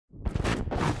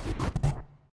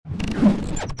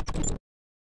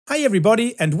Hi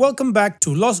everybody and welcome back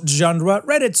to Lost Genre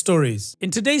Reddit Stories.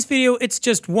 In today's video, it's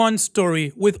just one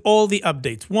story with all the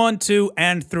updates, 1, 2,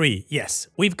 and 3. Yes,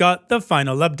 we've got the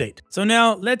final update. So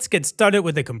now let's get started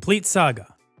with the complete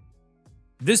saga.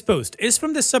 This post is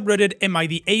from the subreddit Am I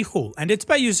the A-hole and it's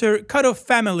by user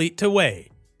CutOffFamilyToWay.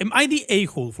 Am I the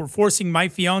a-hole for forcing my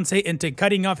fiance into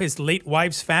cutting off his late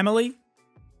wife's family?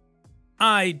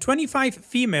 I, 25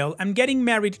 female, am getting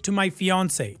married to my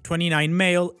fiance, 29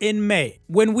 male, in May.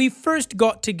 When we first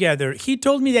got together, he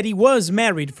told me that he was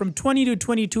married from 20 to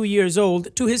 22 years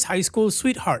old to his high school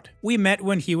sweetheart. We met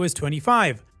when he was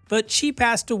 25, but she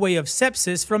passed away of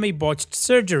sepsis from a botched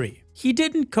surgery. He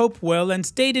didn't cope well and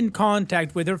stayed in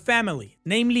contact with her family,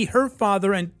 namely her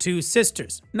father and two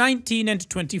sisters, 19 and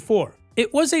 24.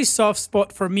 It was a soft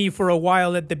spot for me for a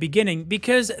while at the beginning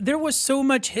because there was so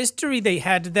much history they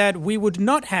had that we would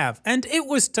not have, and it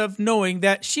was tough knowing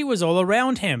that she was all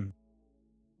around him.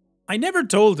 I never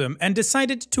told him and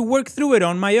decided to work through it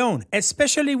on my own,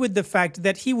 especially with the fact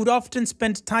that he would often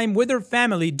spend time with her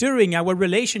family during our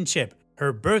relationship.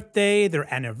 Her birthday,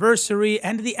 their anniversary,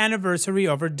 and the anniversary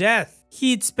of her death.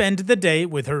 He'd spend the day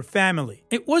with her family.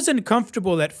 It wasn't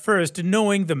comfortable at first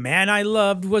knowing the man I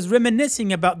loved was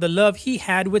reminiscing about the love he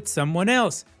had with someone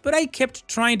else, but I kept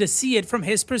trying to see it from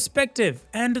his perspective,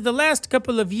 and the last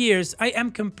couple of years I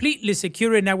am completely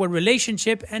secure in our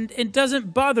relationship and it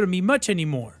doesn't bother me much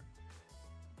anymore.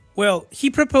 Well, he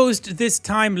proposed this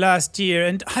time last year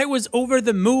and I was over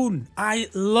the moon. I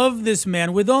love this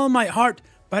man with all my heart,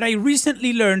 but I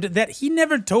recently learned that he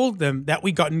never told them that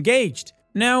we got engaged.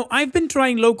 Now, I've been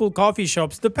trying local coffee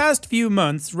shops the past few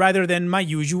months rather than my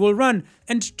usual run,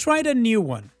 and tried a new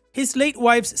one. His late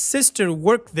wife's sister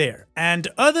worked there, and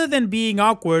other than being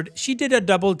awkward, she did a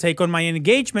double take on my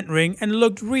engagement ring and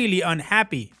looked really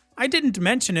unhappy. I didn't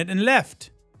mention it and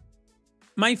left.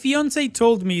 My fiance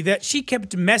told me that she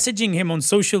kept messaging him on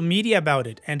social media about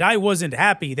it, and I wasn't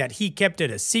happy that he kept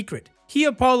it a secret. He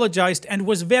apologized and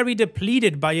was very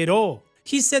depleted by it all.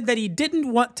 He said that he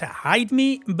didn't want to hide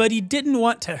me, but he didn't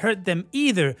want to hurt them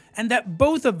either, and that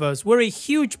both of us were a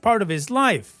huge part of his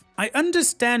life. I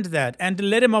understand that and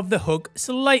let him off the hook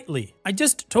slightly. I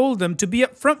just told him to be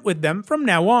upfront with them from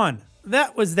now on.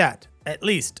 That was that. At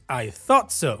least, I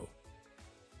thought so.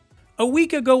 A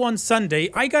week ago on Sunday,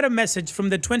 I got a message from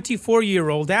the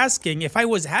 24-year-old asking if I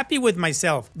was happy with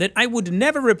myself, that I would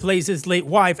never replace his late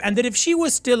wife, and that if she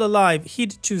was still alive,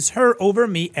 he'd choose her over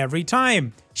me every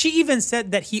time. She even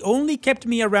said that he only kept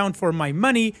me around for my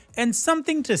money and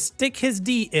something to stick his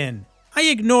D in. I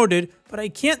ignored it, but I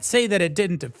can't say that it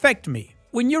didn't affect me.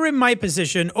 When you're in my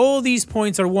position, all these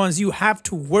points are ones you have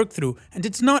to work through, and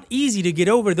it's not easy to get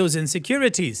over those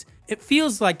insecurities. It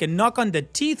feels like a knock on the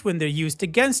teeth when they're used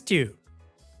against you.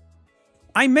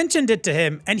 I mentioned it to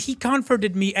him, and he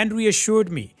comforted me and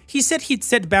reassured me. He said he'd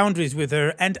set boundaries with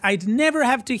her, and I'd never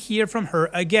have to hear from her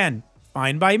again.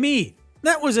 Fine by me.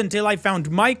 That was until I found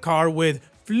my car with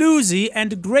floozy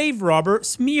and grave robber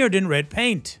smeared in red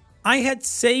paint. I had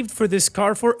saved for this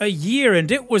car for a year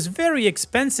and it was very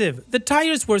expensive. The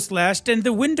tires were slashed and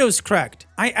the windows cracked.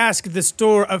 I asked the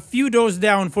store a few doors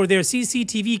down for their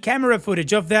CCTV camera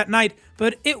footage of that night,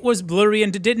 but it was blurry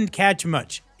and didn't catch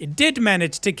much. It did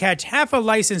manage to catch half a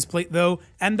license plate though,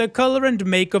 and the color and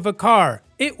make of a car.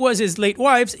 It was his late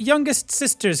wife's youngest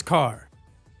sister's car.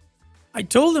 I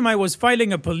told him I was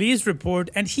filing a police report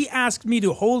and he asked me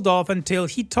to hold off until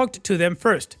he talked to them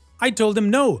first. I told him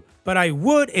no, but I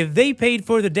would if they paid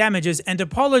for the damages and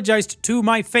apologized to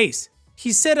my face.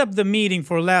 He set up the meeting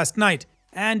for last night,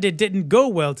 and it didn't go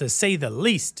well to say the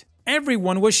least.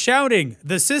 Everyone was shouting.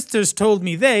 The sisters told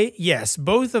me they, yes,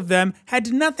 both of them,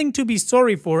 had nothing to be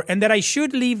sorry for and that I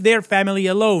should leave their family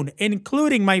alone,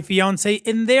 including my fiance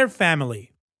in their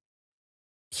family.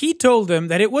 He told them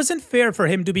that it wasn't fair for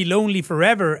him to be lonely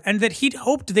forever and that he'd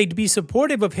hoped they'd be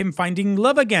supportive of him finding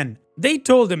love again. They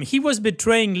told him he was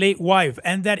betraying late wife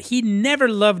and that he never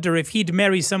loved her if he'd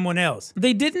marry someone else.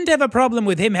 They didn't have a problem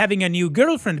with him having a new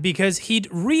girlfriend because he'd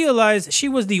realize she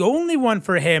was the only one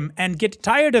for him and get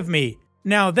tired of me.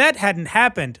 Now that hadn't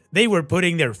happened, they were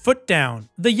putting their foot down.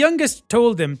 The youngest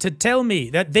told him to tell me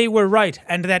that they were right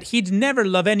and that he'd never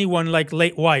love anyone like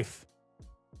late wife.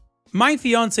 My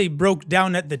fiance broke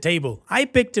down at the table. I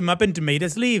picked him up and made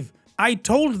us leave. I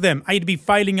told them I'd be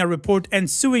filing a report and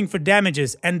suing for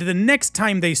damages, and the next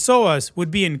time they saw us would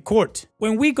be in court.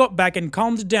 When we got back and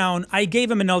calmed down, I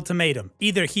gave him an ultimatum.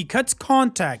 Either he cuts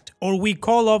contact or we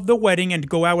call off the wedding and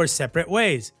go our separate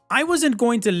ways. I wasn't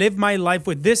going to live my life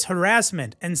with this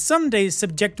harassment and some days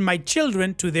subject my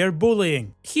children to their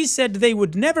bullying. He said they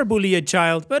would never bully a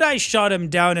child, but I shot him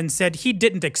down and said he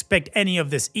didn't expect any of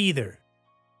this either.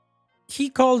 He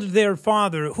called their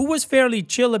father, who was fairly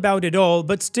chill about it all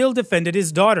but still defended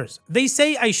his daughters. They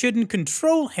say I shouldn't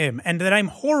control him and that I'm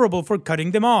horrible for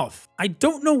cutting them off. I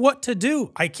don't know what to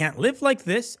do. I can't live like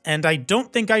this, and I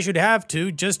don't think I should have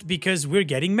to just because we're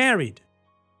getting married.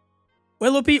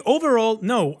 Well, OP, overall,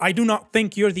 no, I do not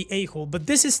think you're the a-hole, but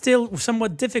this is still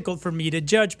somewhat difficult for me to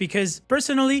judge because,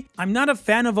 personally, I'm not a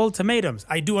fan of ultimatums.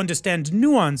 I do understand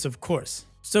nuance, of course.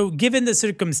 So, given the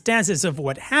circumstances of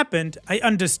what happened, I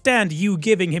understand you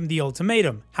giving him the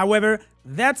ultimatum. However,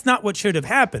 that's not what should have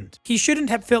happened. He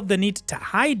shouldn't have felt the need to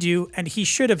hide you, and he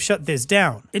should have shut this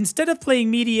down. Instead of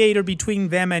playing mediator between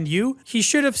them and you, he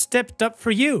should have stepped up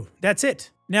for you. That's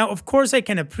it. Now, of course, I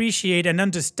can appreciate and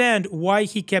understand why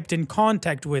he kept in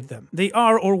contact with them. They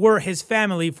are or were his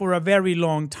family for a very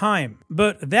long time.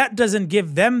 But that doesn't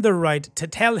give them the right to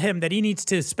tell him that he needs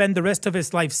to spend the rest of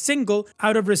his life single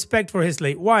out of respect for his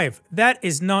late wife. That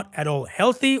is not at all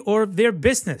healthy or their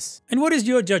business. And what is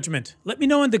your judgment? Let me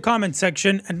know in the comment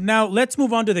section, and now let's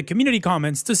move on to the community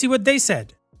comments to see what they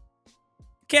said.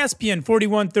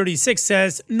 Caspian4136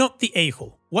 says, not the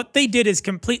a-hole. What they did is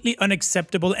completely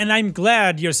unacceptable, and I'm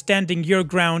glad you're standing your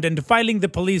ground and filing the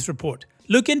police report.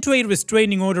 Look into a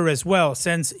restraining order as well,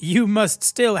 since you must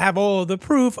still have all the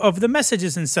proof of the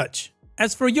messages and such.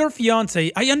 As for your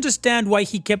fiance, I understand why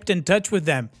he kept in touch with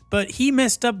them, but he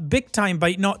messed up big time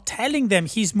by not telling them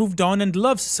he's moved on and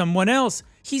loves someone else.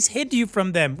 He's hid you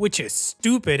from them, which is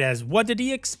stupid, as what did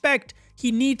he expect?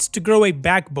 He needs to grow a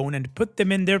backbone and put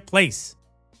them in their place.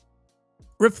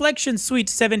 Reflection Sweet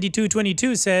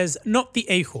 7222 says, not the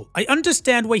a-hole. I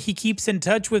understand why he keeps in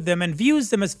touch with them and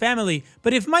views them as family,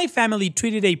 but if my family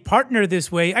treated a partner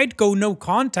this way, I'd go no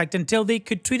contact until they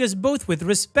could treat us both with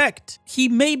respect. He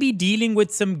may be dealing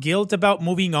with some guilt about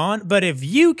moving on, but if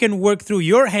you can work through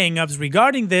your hang-ups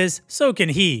regarding this, so can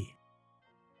he.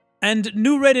 And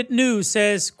New Reddit News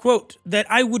says, quote, that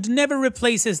I would never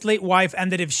replace his late wife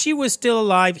and that if she was still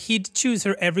alive, he'd choose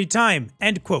her every time,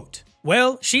 end quote.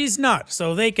 Well, she's not,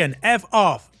 so they can F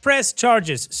off, press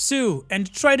charges, sue,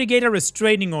 and try to get a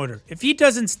restraining order. If he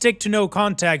doesn't stick to no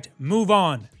contact, move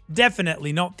on.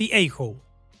 Definitely not the a-hole.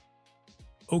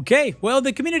 Okay, well,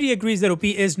 the community agrees that OP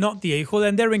is not the a-hole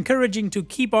and they're encouraging to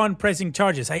keep on pressing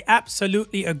charges. I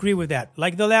absolutely agree with that.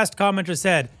 Like the last commenter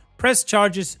said, press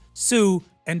charges, sue,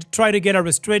 and try to get a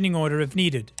restraining order if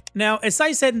needed. Now, as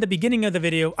I said in the beginning of the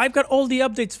video, I've got all the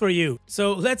updates for you,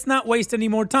 so let's not waste any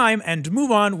more time and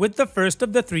move on with the first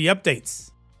of the 3 updates.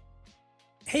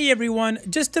 Hey everyone,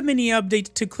 just a mini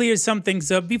update to clear some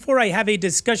things up before I have a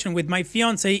discussion with my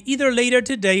fiance either later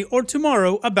today or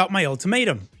tomorrow about my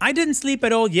ultimatum. I didn't sleep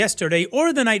at all yesterday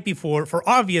or the night before for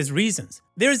obvious reasons.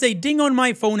 There's a ding on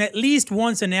my phone at least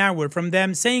once an hour from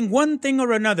them saying one thing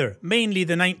or another, mainly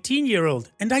the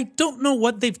 19-year-old. And I don't know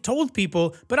what they've told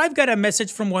people, but I've got a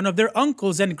message from one of their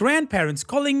uncles and grandparents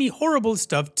calling me horrible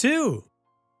stuff too.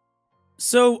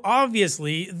 So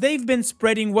obviously, they've been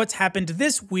spreading what's happened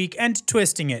this week and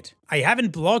twisting it. I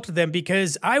haven't blocked them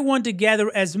because I want to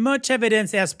gather as much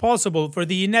evidence as possible for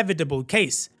the inevitable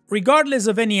case. Regardless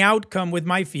of any outcome with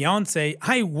my fiance,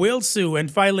 I will sue and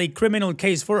file a criminal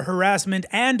case for harassment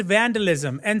and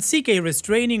vandalism and seek a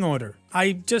restraining order.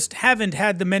 I just haven't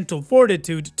had the mental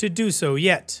fortitude to do so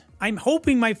yet. I'm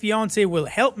hoping my fiance will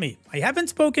help me. I haven't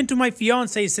spoken to my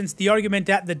fiance since the argument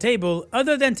at the table,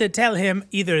 other than to tell him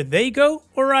either they go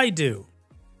or I do.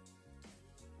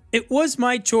 It was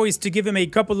my choice to give him a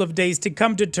couple of days to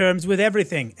come to terms with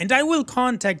everything, and I will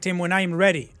contact him when I'm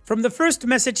ready. From the first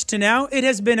message to now, it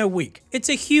has been a week. It's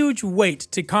a huge weight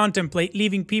to contemplate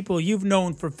leaving people you've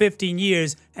known for 15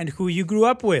 years and who you grew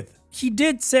up with. He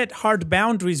did set hard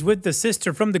boundaries with the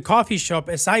sister from the coffee shop,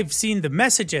 as I've seen the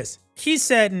messages. He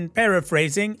said, in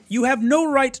paraphrasing, "You have no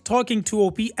right talking to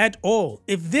OP at all.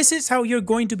 If this is how you're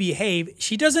going to behave,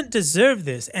 she doesn't deserve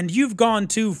this and you've gone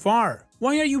too far.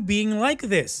 Why are you being like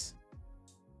this?"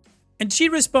 And she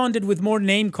responded with more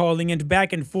name calling and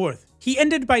back and forth. He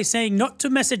ended by saying not to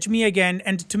message me again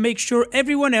and to make sure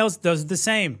everyone else does the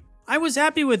same. I was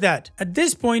happy with that. At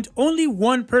this point, only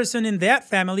one person in that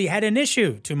family had an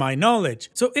issue, to my knowledge,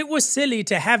 so it was silly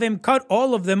to have him cut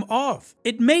all of them off.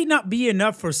 It may not be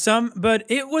enough for some, but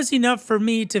it was enough for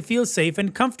me to feel safe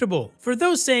and comfortable. For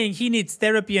those saying he needs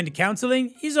therapy and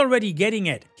counseling, he's already getting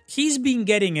it. He's been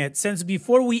getting it since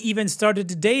before we even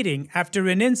started dating after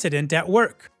an incident at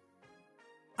work.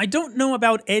 I don't know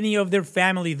about any of their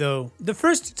family though. The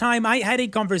first time I had a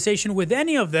conversation with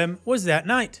any of them was that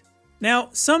night. Now,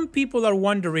 some people are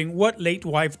wondering what late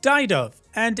wife died of,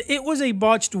 and it was a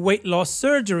botched weight loss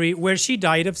surgery where she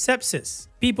died of sepsis.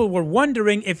 People were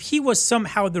wondering if he was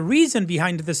somehow the reason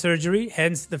behind the surgery,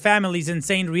 hence the family's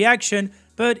insane reaction,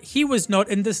 but he was not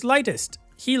in the slightest.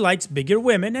 He likes bigger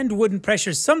women and wouldn't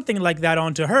pressure something like that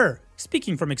onto her,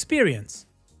 speaking from experience.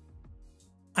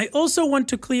 I also want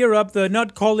to clear up the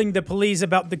not calling the police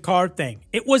about the car thing.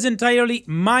 It was entirely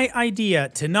my idea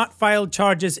to not file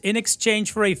charges in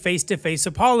exchange for a face-to-face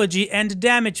apology and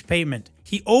damage payment.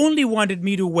 He only wanted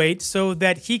me to wait so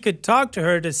that he could talk to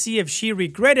her to see if she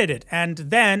regretted it and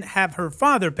then have her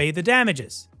father pay the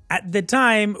damages. At the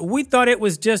time, we thought it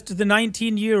was just the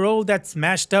 19-year-old that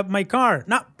smashed up my car,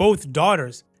 not both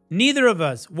daughters. Neither of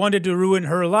us wanted to ruin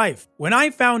her life. When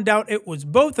I found out it was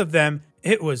both of them,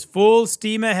 it was full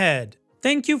steam ahead.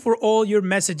 Thank you for all your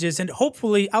messages and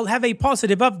hopefully I'll have a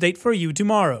positive update for you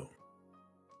tomorrow.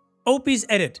 Opie's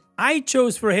edit. I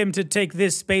chose for him to take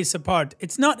this space apart.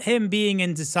 It's not him being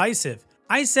indecisive.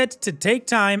 I said to take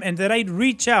time and that I'd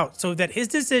reach out so that his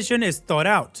decision is thought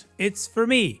out. It's for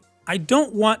me. I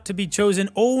don't want to be chosen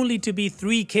only to be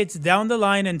 3 kids down the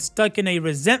line and stuck in a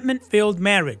resentment-filled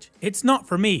marriage. It's not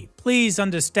for me. Please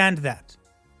understand that.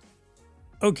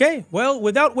 Okay, well,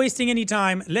 without wasting any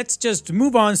time, let's just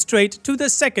move on straight to the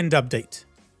second update.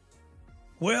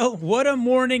 Well, what a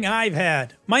morning I've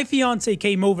had. My fiance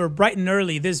came over bright and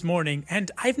early this morning, and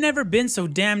I've never been so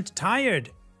damned tired.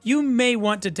 You may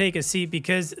want to take a seat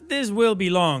because this will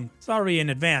be long. Sorry in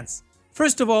advance.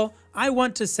 First of all, I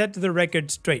want to set the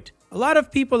record straight. A lot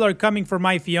of people are coming for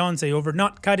my fiance over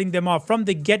not cutting them off from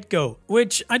the get-go,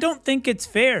 which I don't think it's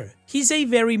fair. He's a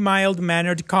very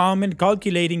mild-mannered, calm and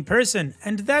calculating person,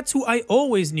 and that's who I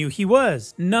always knew he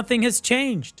was. Nothing has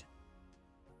changed.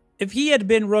 If he had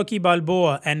been Rocky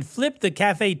Balboa and flipped the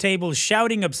cafe table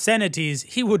shouting obscenities,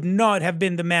 he would not have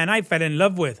been the man I fell in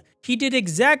love with. He did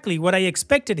exactly what I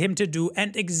expected him to do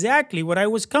and exactly what I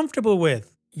was comfortable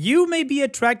with. You may be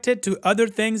attracted to other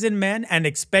things in men and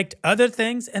expect other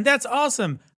things, and that's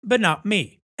awesome, but not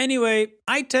me. Anyway,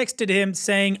 I texted him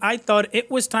saying I thought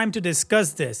it was time to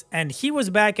discuss this, and he was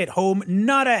back at home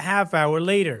not a half hour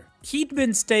later. He'd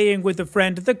been staying with a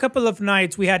friend the couple of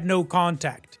nights we had no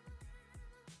contact.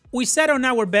 We sat on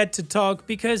our bed to talk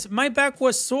because my back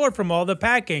was sore from all the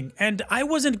packing, and I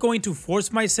wasn't going to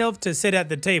force myself to sit at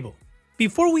the table.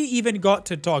 Before we even got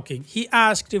to talking, he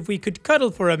asked if we could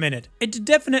cuddle for a minute. It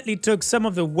definitely took some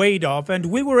of the weight off and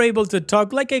we were able to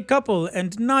talk like a couple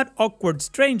and not awkward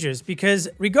strangers because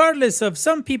regardless of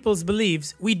some people's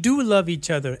beliefs, we do love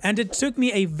each other and it took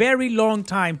me a very long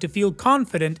time to feel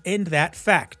confident in that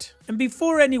fact. And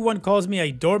before anyone calls me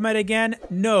a doormat again,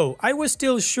 no, I was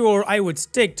still sure I would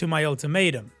stick to my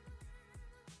ultimatum.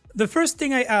 The first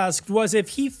thing I asked was if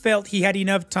he felt he had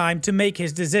enough time to make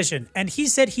his decision, and he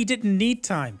said he didn't need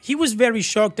time. He was very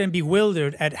shocked and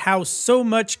bewildered at how so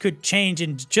much could change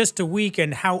in just a week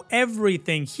and how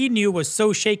everything he knew was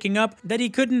so shaking up that he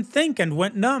couldn't think and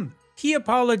went numb. He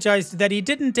apologized that he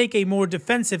didn't take a more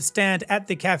defensive stand at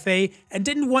the cafe and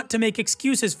didn't want to make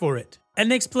excuses for it.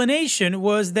 An explanation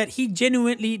was that he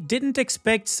genuinely didn't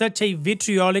expect such a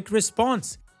vitriolic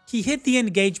response. He hid the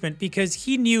engagement because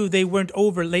he knew they weren't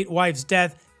over late wife's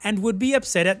death and would be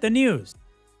upset at the news.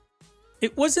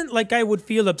 It wasn't like I would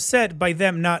feel upset by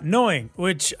them not knowing,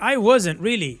 which I wasn't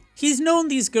really. He's known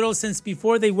these girls since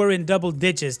before they were in double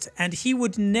digits and he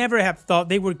would never have thought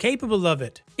they were capable of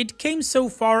it. It came so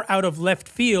far out of left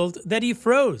field that he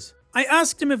froze. I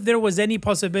asked him if there was any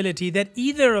possibility that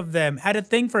either of them had a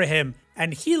thing for him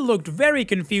and he looked very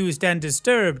confused and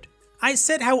disturbed. I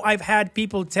said how I've had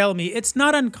people tell me it's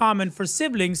not uncommon for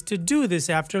siblings to do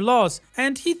this after loss,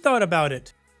 and he thought about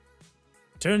it.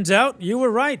 Turns out you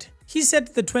were right. He said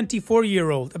the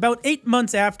 24-year-old, about 8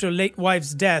 months after late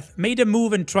wife's death, made a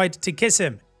move and tried to kiss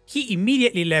him. He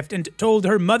immediately left and told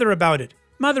her mother about it.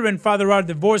 Mother and father are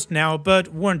divorced now, but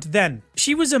weren't then.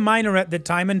 She was a minor at the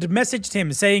time and messaged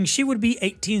him saying she would be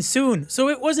 18 soon, so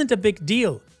it wasn't a big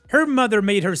deal. Her mother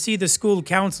made her see the school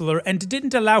counselor and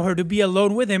didn't allow her to be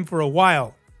alone with him for a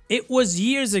while. It was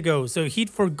years ago, so he'd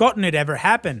forgotten it ever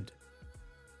happened.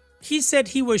 He said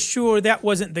he was sure that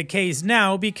wasn't the case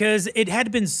now because it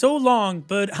had been so long,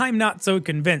 but I'm not so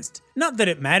convinced. Not that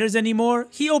it matters anymore.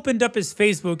 He opened up his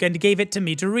Facebook and gave it to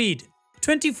me to read.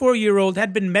 24-year-old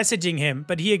had been messaging him,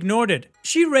 but he ignored it.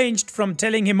 She ranged from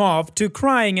telling him off to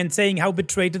crying and saying how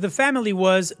betrayed the family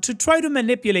was to try to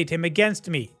manipulate him against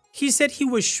me. He said he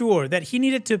was sure that he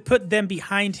needed to put them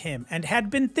behind him and had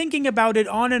been thinking about it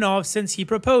on and off since he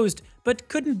proposed, but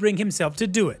couldn't bring himself to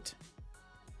do it.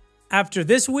 After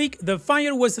this week, the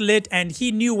fire was lit and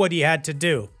he knew what he had to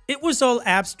do. It was all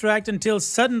abstract until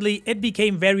suddenly it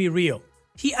became very real.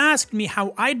 He asked me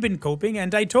how I'd been coping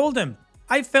and I told him.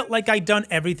 I felt like I'd done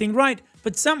everything right,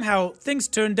 but somehow things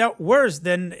turned out worse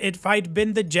than if I'd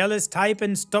been the jealous type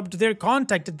and stopped their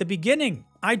contact at the beginning.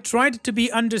 I tried to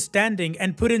be understanding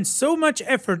and put in so much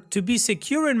effort to be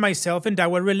secure in myself and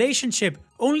our relationship,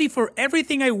 only for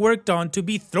everything I worked on to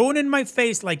be thrown in my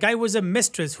face like I was a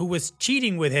mistress who was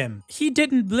cheating with him. He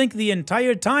didn't blink the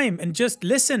entire time and just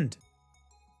listened.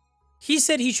 He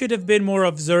said he should have been more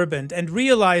observant and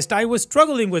realized I was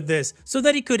struggling with this so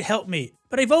that he could help me.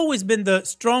 But I've always been the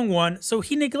strong one, so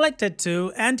he neglected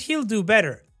to, and he'll do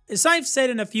better. As I've said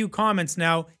in a few comments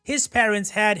now, his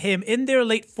parents had him in their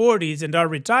late 40s and are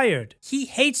retired. He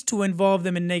hates to involve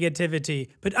them in negativity,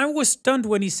 but I was stunned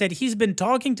when he said he's been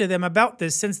talking to them about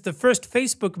this since the first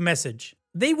Facebook message.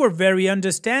 They were very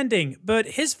understanding,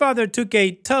 but his father took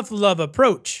a tough love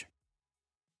approach.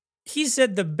 He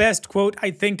said the best quote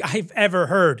I think I've ever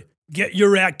heard: "Get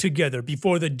your act together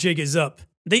before the jig is up."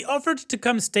 They offered to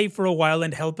come stay for a while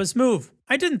and help us move.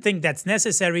 I didn't think that's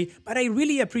necessary, but I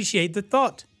really appreciate the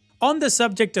thought. On the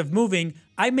subject of moving,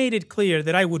 I made it clear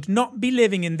that I would not be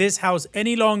living in this house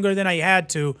any longer than I had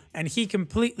to, and he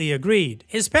completely agreed.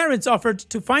 His parents offered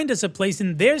to find us a place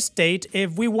in their state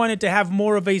if we wanted to have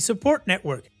more of a support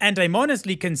network, and I'm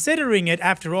honestly considering it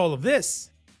after all of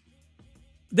this.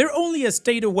 They're only a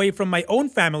state away from my own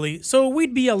family, so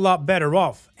we'd be a lot better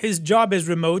off. His job is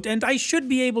remote and I should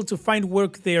be able to find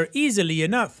work there easily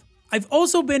enough. I've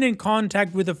also been in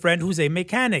contact with a friend who's a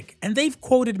mechanic, and they've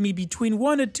quoted me between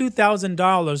 $1,000 to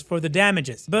 $2,000 for the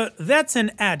damages. But that's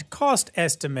an at-cost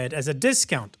estimate as a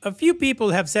discount. A few people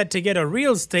have said to get a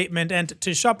real statement and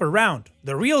to shop around.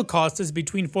 The real cost is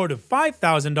between $4,000 to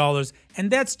 $5,000,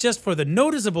 and that's just for the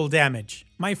noticeable damage.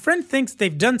 My friend thinks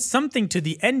they've done something to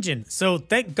the engine, so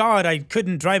thank God I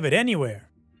couldn't drive it anywhere.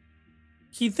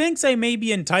 He thinks I may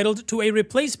be entitled to a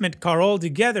replacement car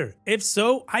altogether. If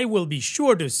so, I will be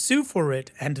sure to sue for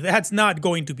it, and that's not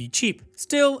going to be cheap.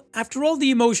 Still, after all the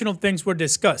emotional things were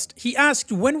discussed, he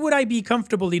asked when would I be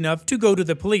comfortable enough to go to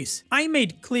the police. I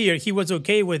made clear he was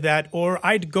okay with that or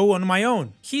I'd go on my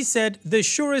own. He said the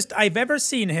surest I've ever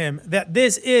seen him that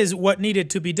this is what needed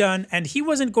to be done and he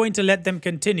wasn't going to let them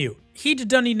continue. He'd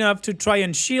done enough to try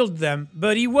and shield them,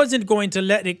 but he wasn't going to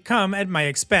let it come at my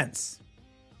expense.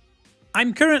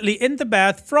 I'm currently in the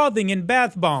bath frothing in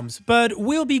bath bombs, but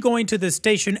we'll be going to the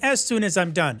station as soon as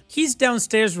I'm done. He's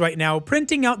downstairs right now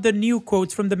printing out the new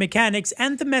quotes from the mechanics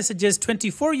and the messages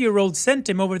 24-year-old sent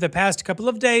him over the past couple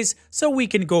of days so we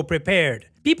can go prepared.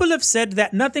 People have said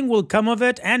that nothing will come of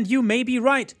it, and you may be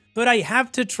right, but I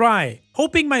have to try.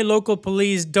 Hoping my local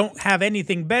police don't have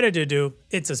anything better to do.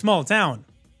 It's a small town.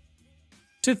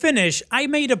 To finish, I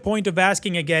made a point of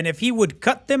asking again if he would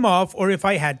cut them off or if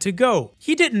I had to go.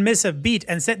 He didn't miss a beat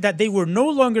and said that they were no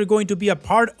longer going to be a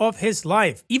part of his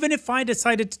life, even if I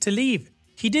decided to leave.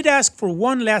 He did ask for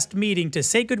one last meeting to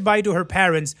say goodbye to her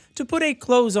parents, to put a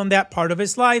close on that part of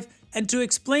his life, and to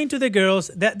explain to the girls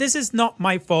that this is not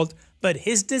my fault, but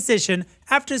his decision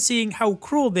after seeing how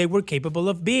cruel they were capable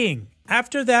of being.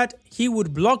 After that, he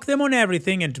would block them on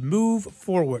everything and move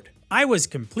forward. I was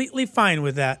completely fine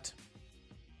with that.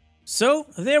 So,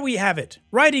 there we have it.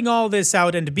 Writing all this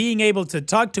out and being able to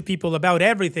talk to people about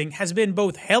everything has been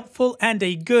both helpful and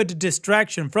a good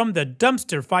distraction from the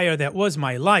dumpster fire that was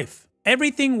my life.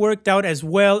 Everything worked out as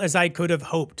well as I could have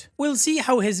hoped. We'll see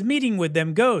how his meeting with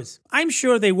them goes. I'm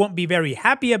sure they won't be very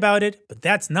happy about it, but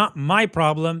that's not my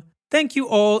problem. Thank you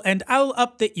all, and I'll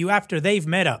update you after they've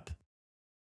met up.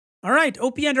 Alright,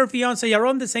 OP and her fiance are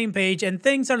on the same page and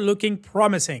things are looking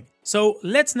promising. So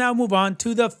let's now move on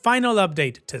to the final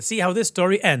update to see how this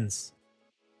story ends.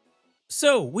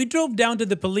 So, we drove down to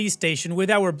the police station with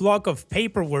our block of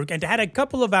paperwork and had a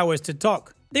couple of hours to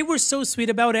talk. They were so sweet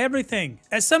about everything.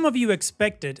 As some of you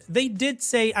expected, they did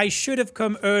say I should have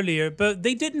come earlier, but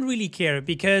they didn't really care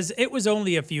because it was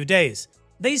only a few days.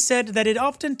 They said that it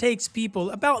often takes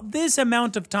people about this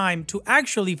amount of time to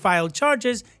actually file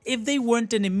charges if they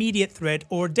weren't an immediate threat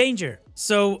or danger.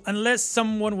 So, unless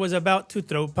someone was about to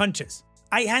throw punches.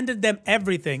 I handed them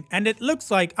everything and it looks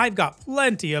like I've got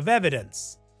plenty of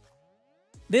evidence.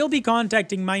 They'll be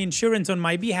contacting my insurance on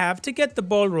my behalf to get the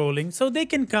ball rolling so they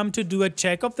can come to do a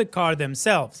check of the car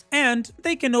themselves. And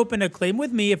they can open a claim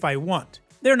with me if I want.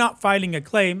 They're not filing a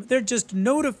claim, they're just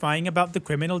notifying about the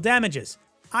criminal damages.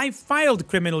 I filed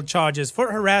criminal charges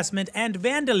for harassment and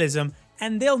vandalism,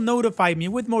 and they'll notify me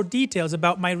with more details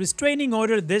about my restraining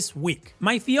order this week.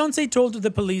 My fiance told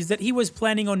the police that he was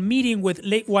planning on meeting with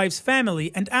late wife's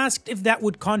family and asked if that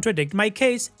would contradict my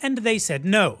case, and they said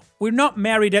no. We're not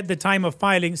married at the time of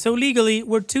filing, so legally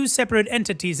we're two separate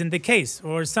entities in the case,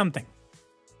 or something.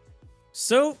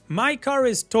 So, my car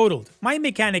is totaled. My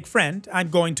mechanic friend, I'm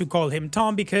going to call him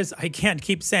Tom because I can't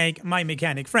keep saying my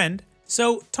mechanic friend.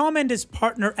 So, Tom and his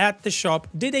partner at the shop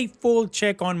did a full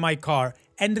check on my car,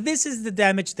 and this is the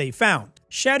damage they found.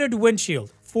 Shattered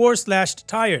windshield, 4 slashed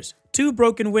tires, 2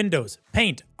 broken windows,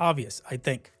 paint, obvious, I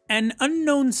think. An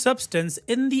unknown substance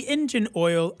in the engine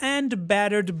oil and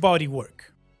battered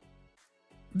bodywork.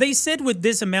 They said with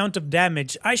this amount of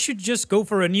damage, I should just go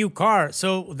for a new car,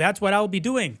 so that's what I'll be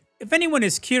doing. If anyone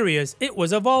is curious, it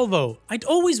was a Volvo. I'd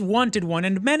always wanted one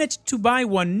and managed to buy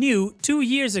one new 2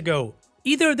 years ago.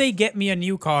 Either they get me a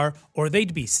new car or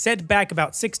they'd be set back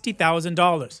about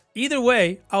 $60,000. Either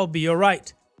way, I'll be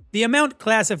alright. The amount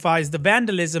classifies the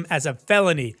vandalism as a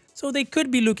felony, so they could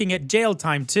be looking at jail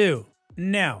time too.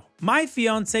 Now, my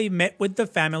fiance met with the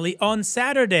family on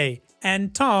Saturday,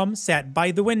 and Tom sat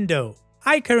by the window.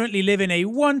 I currently live in a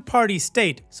one-party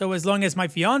state, so as long as my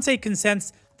fiance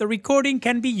consents, the recording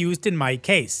can be used in my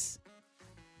case.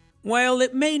 While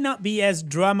it may not be as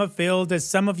drama-filled as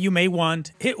some of you may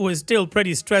want, it was still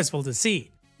pretty stressful to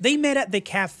see. They met at the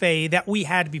cafe that we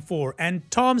had before, and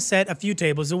Tom sat a few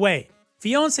tables away.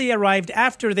 Fiance arrived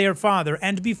after their father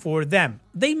and before them.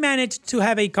 They managed to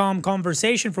have a calm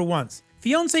conversation for once.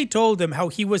 Fiance told him how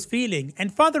he was feeling,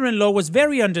 and father-in-law was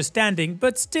very understanding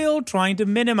but still trying to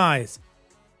minimize.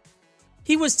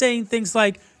 He was saying things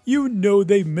like, "You know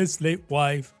they miss late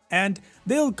wife, and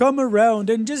they'll come around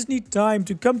and just need time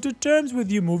to come to terms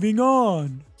with you moving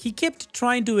on." He kept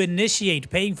trying to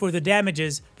initiate paying for the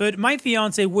damages, but my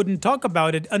fiance wouldn't talk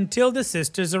about it until the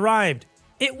sisters arrived.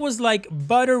 It was like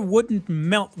butter wouldn't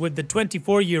melt with the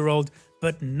 24-year-old,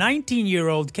 but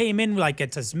 19-year-old came in like a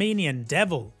Tasmanian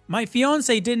devil. My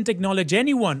fiance didn't acknowledge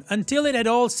anyone until it had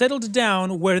all settled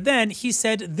down, where then he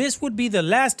said this would be the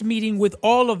last meeting with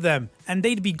all of them and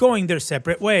they'd be going their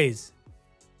separate ways.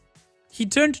 He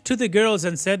turned to the girls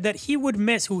and said that he would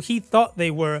miss who he thought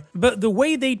they were, but the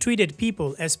way they treated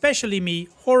people, especially me,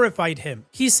 horrified him.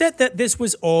 He said that this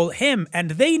was all him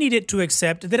and they needed to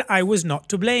accept that I was not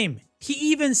to blame. He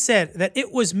even said that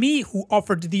it was me who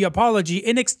offered the apology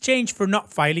in exchange for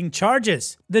not filing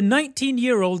charges. The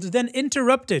 19-year-old then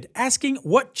interrupted, asking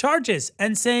what charges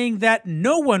and saying that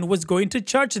no one was going to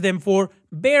charge them for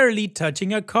barely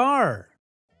touching a car.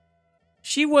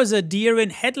 She was a deer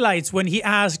in headlights when he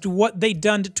asked what they'd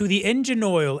done to the engine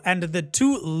oil, and the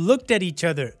two looked at each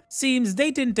other. Seems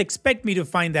they didn't expect me to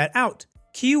find that out.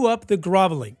 Cue up the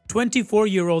groveling.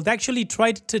 24-year-old actually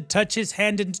tried to touch his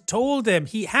hand and told him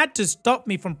he had to stop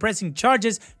me from pressing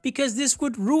charges because this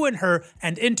would ruin her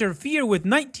and interfere with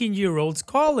 19-year-old's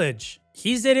college.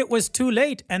 He said it was too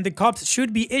late and the cops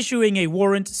should be issuing a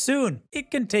warrant soon.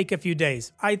 It can take a few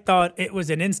days. I thought it was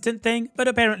an instant thing, but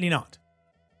apparently not.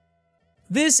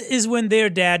 This is when their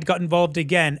dad got involved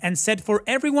again and said for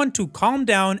everyone to calm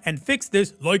down and fix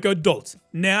this like adults.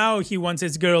 Now he wants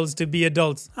his girls to be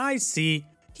adults. I see.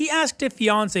 He asked if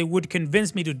fiance would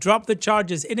convince me to drop the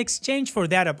charges in exchange for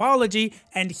that apology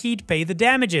and he'd pay the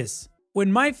damages.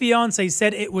 When my fiance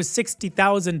said it was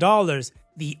 $60,000,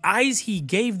 the eyes he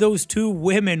gave those two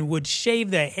women would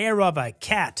shave the hair of a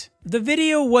cat. The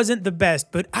video wasn't the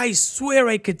best, but I swear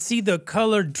I could see the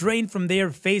color drain from their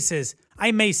faces.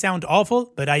 I may sound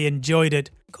awful, but I enjoyed it.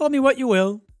 Call me what you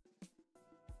will.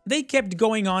 They kept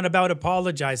going on about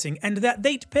apologizing and that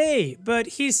they'd pay, but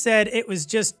he said it was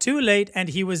just too late and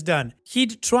he was done.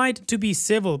 He'd tried to be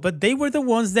civil, but they were the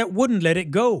ones that wouldn't let it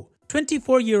go.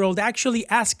 24-year-old actually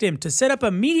asked him to set up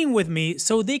a meeting with me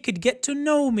so they could get to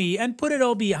know me and put it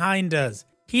all behind us.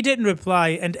 He didn't reply,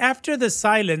 and after the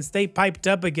silence, they piped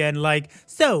up again like,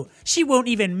 "So, she won't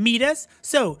even meet us?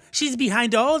 So, she's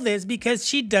behind all this because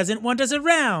she doesn't want us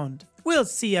around. We'll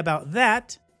see about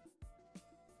that."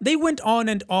 They went on,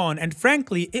 and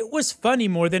frankly, it was funny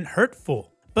more than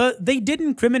hurtful. But they did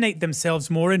incriminate themselves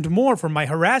more and more for my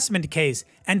harassment case,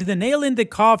 and the nail in the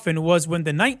coffin was when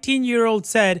the 19-year-old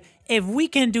said, "If we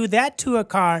can do that to a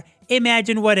car,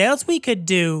 imagine what else we could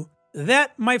do."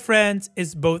 That, my friends,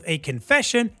 is both a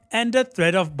confession and a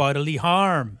threat of bodily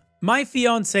harm. My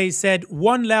fiance said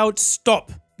one loud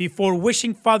stop before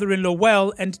wishing father-in-law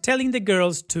well and telling the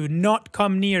girls to not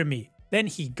come near me. Then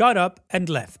he got up and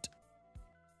left.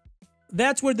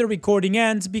 That's where the recording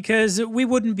ends because we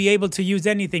wouldn't be able to use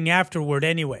anything afterward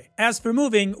anyway. As for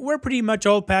moving, we're pretty much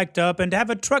all packed up and have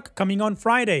a truck coming on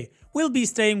Friday. We'll be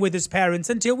staying with his parents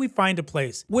until we find a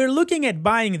place. We're looking at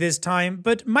buying this time,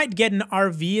 but might get an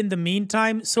RV in the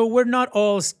meantime so we're not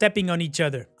all stepping on each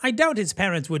other. I doubt his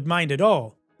parents would mind at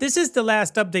all. This is the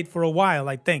last update for a while,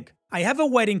 I think. I have a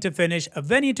wedding to finish, a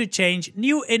venue to change,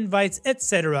 new invites,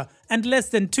 etc. and less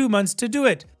than 2 months to do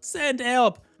it. Send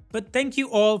help! But thank you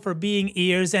all for being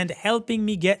ears and helping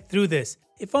me get through this,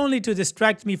 if only to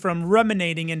distract me from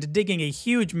ruminating and digging a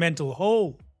huge mental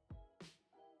hole.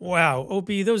 Wow, OP,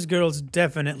 those girls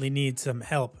definitely need some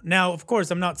help. Now, of course,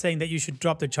 I'm not saying that you should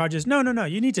drop the charges. No,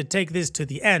 you need to take this to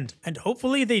the end. And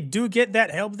hopefully they do get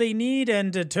that help they need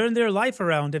and turn their life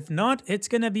around. If not, it's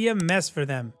gonna be a mess for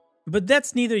them. But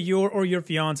that's neither your or your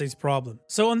fiance's problem.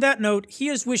 So on that note,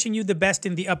 here's wishing you the best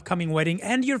in the upcoming wedding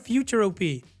and your future, OP.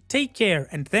 Take care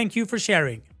and thank you for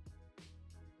sharing.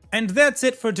 And that's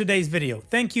it for today's video.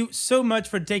 Thank you so much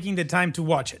for taking the time to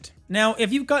watch it. Now,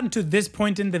 if you've gotten to this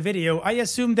point in the video, I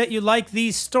assume that you like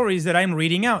these stories that I'm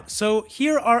reading out. So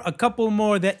here are a couple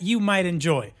more that you might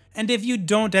enjoy. And if you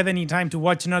don't have any time to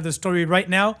watch another story right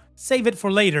now, save it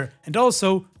for later. And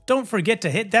also, don't forget to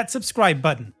hit that subscribe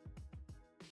button.